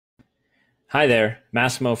Hi there,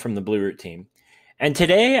 Massimo from the BluRoot team. And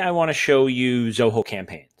today I want to show you Zoho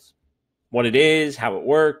Campaigns, what it is, how it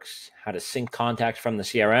works, how to sync contacts from the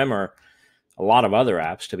CRM or a lot of other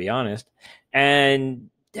apps, to be honest, and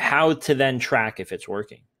how to then track if it's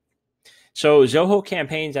working. So Zoho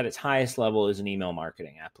Campaigns at its highest level is an email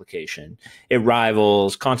marketing application. It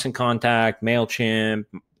rivals Constant Contact, MailChimp,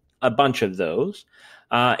 a bunch of those.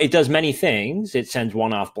 It does many things. It sends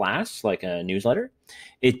one-off blasts like a newsletter.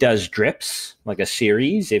 It does drips like a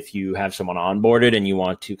series if you have someone onboarded and you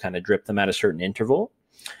want to kind of drip them at a certain interval.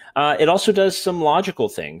 It also does some logical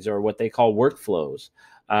things or what they call workflows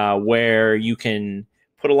where you can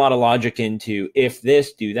put a lot of logic into if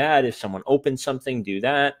this, do that. If someone opens something, do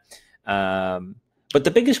that. But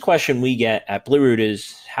the biggest question we get at BluRoot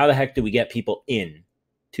is how the heck do we get people in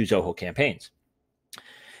to Zoho Campaigns?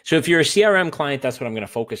 So if you're a CRM client, that's what I'm going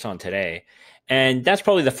to focus on today. And that's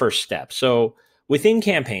probably the first step. So within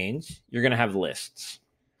campaigns, you're going to have lists.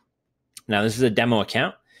 Now, this is a demo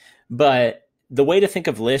account, but the way to think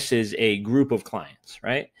of lists is a group of clients,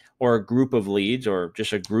 right? Or a group of leads or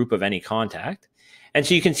just a group of any contact. And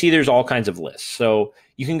so you can see there's all kinds of lists. So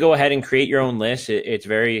you can go ahead and create your own list. It's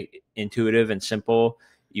very intuitive and simple.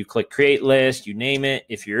 You click create list, you name it.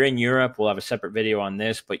 If you're in Europe, we'll have a separate video on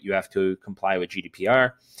this, but you have to comply with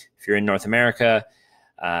GDPR. If you're in North America,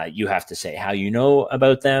 you have to say how you know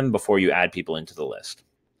about them before you add people into the list.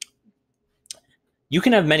 You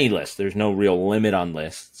can have many lists. There's no real limit on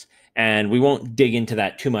lists. And we won't dig into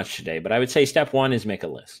that too much today, but I would say step one is make a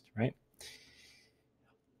list, right?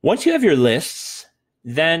 Once you have your lists,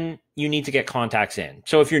 then you need to get contacts in.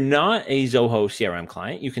 So if you're not a Zoho CRM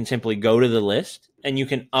client, you can simply go to the list and you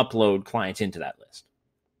can upload clients into that list,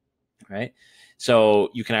 right? So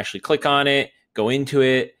you can actually click on it, go into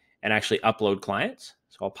it, and actually upload clients.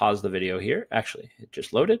 So I'll pause the video here. Actually, it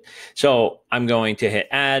just loaded. So I'm going to hit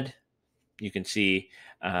add. You can see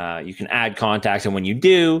you can add contacts. And when you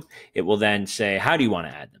do, it will then say, how do you want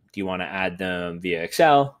to add them? Do you want to add them via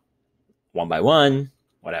Excel, one by one,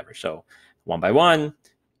 whatever? So one by one,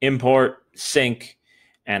 import, sync,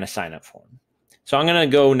 and a sign-up form. So I'm going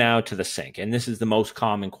to go now to the sync, and this is the most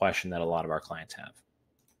common question that a lot of our clients have.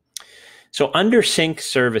 So under sync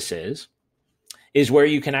services is where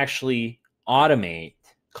you can actually automate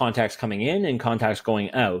contacts coming in and contacts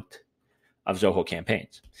going out of Zoho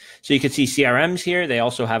Campaigns. So you can see CRMs here. They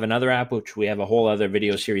also have another app, which we have a whole other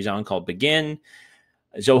video series on called Begin.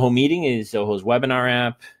 Zoho Meeting is Zoho's webinar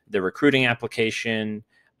app, the recruiting application,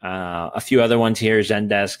 a few other ones here.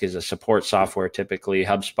 Zendesk is a support software, typically.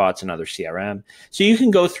 HubSpot's another CRM. So you can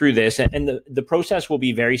go through this, and the process will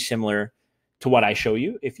be very similar to what I show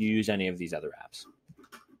you if you use any of these other apps.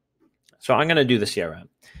 So I'm going to do the CRM, and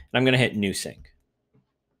I'm going to hit New Sync.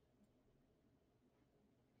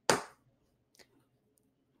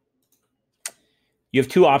 You have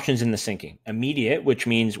two options in the syncing. Immediate, which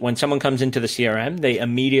means when someone comes into the CRM, they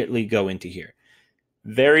immediately go into here.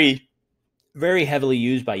 Very heavily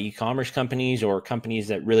used by e-commerce companies or companies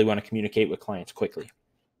that really want to communicate with clients quickly.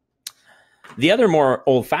 The other more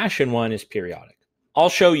old-fashioned one is periodic. I'll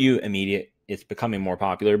show you immediate. It's becoming more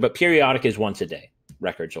popular, but periodic is once a day.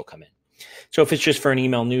 Records will come in. So if it's just for an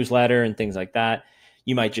email newsletter and things like that,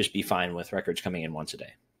 you might just be fine with records coming in once a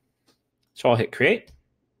day. So I'll hit create.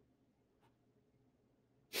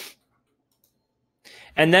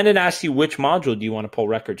 And then it asks you which module do you want to pull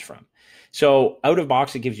records from. So out of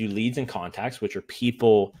box, it gives you leads and contacts, which are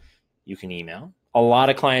people you can email. A lot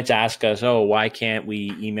of clients ask us, oh, why can't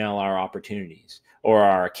we email our opportunities or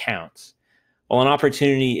our accounts? Well, an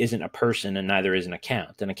opportunity isn't a person and neither is an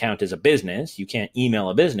account. An account is a business. You can't email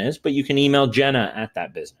a business, but you can email Jenna at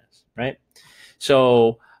that business, right?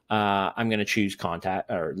 So I'm going to choose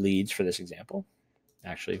contact or leads for this example.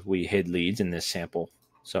 Actually, we hid leads in this sample.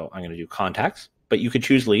 So I'm going to do contacts, but you could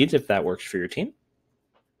choose leads if that works for your team.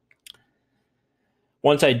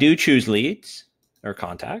 Once I do choose leads or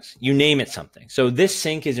contacts, you name it something. So this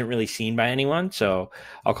sync isn't really seen by anyone, so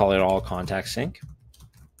I'll call it all contact sync.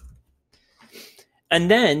 And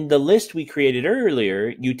then the list we created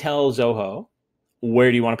earlier, you tell Zoho, where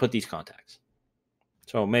do you want to put these contacts?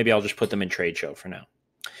 So maybe I'll just put them in trade show for now.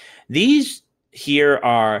 These here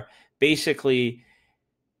are basically,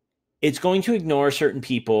 it's going to ignore certain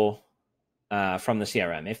people from the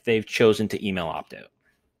CRM if they've chosen to email opt-out.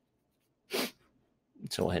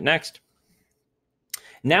 So we'll hit next.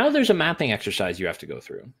 Now there's a mapping exercise you have to go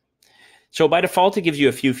through. So by default, it gives you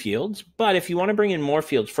a few fields, but if you want to bring in more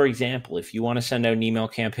fields, for example, if you want to send out an email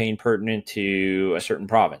campaign pertinent to a certain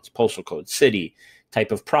province, postal code, city,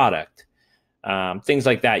 type of product, things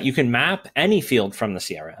like that, you can map any field from the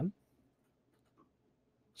CRM.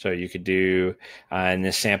 So you could do in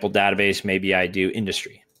this sample database, maybe I do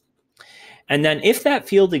industry. And then if that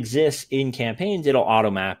field exists in campaigns, it'll auto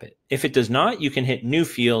map it. If it does not, you can hit new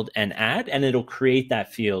field and add, and it'll create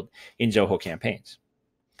that field in Zoho campaigns.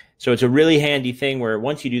 So it's a really handy thing where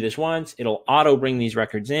once you do this once, it'll auto bring these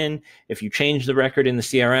records in. If you change the record in the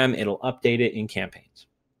CRM, it'll update it in campaigns.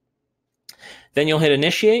 Then you'll hit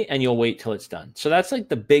initiate and you'll wait till it's done. So that's like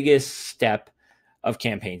the biggest step of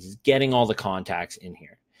campaigns, is getting all the contacts in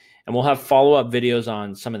here. And we'll have follow-up videos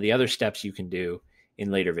on some of the other steps you can do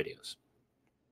in later videos.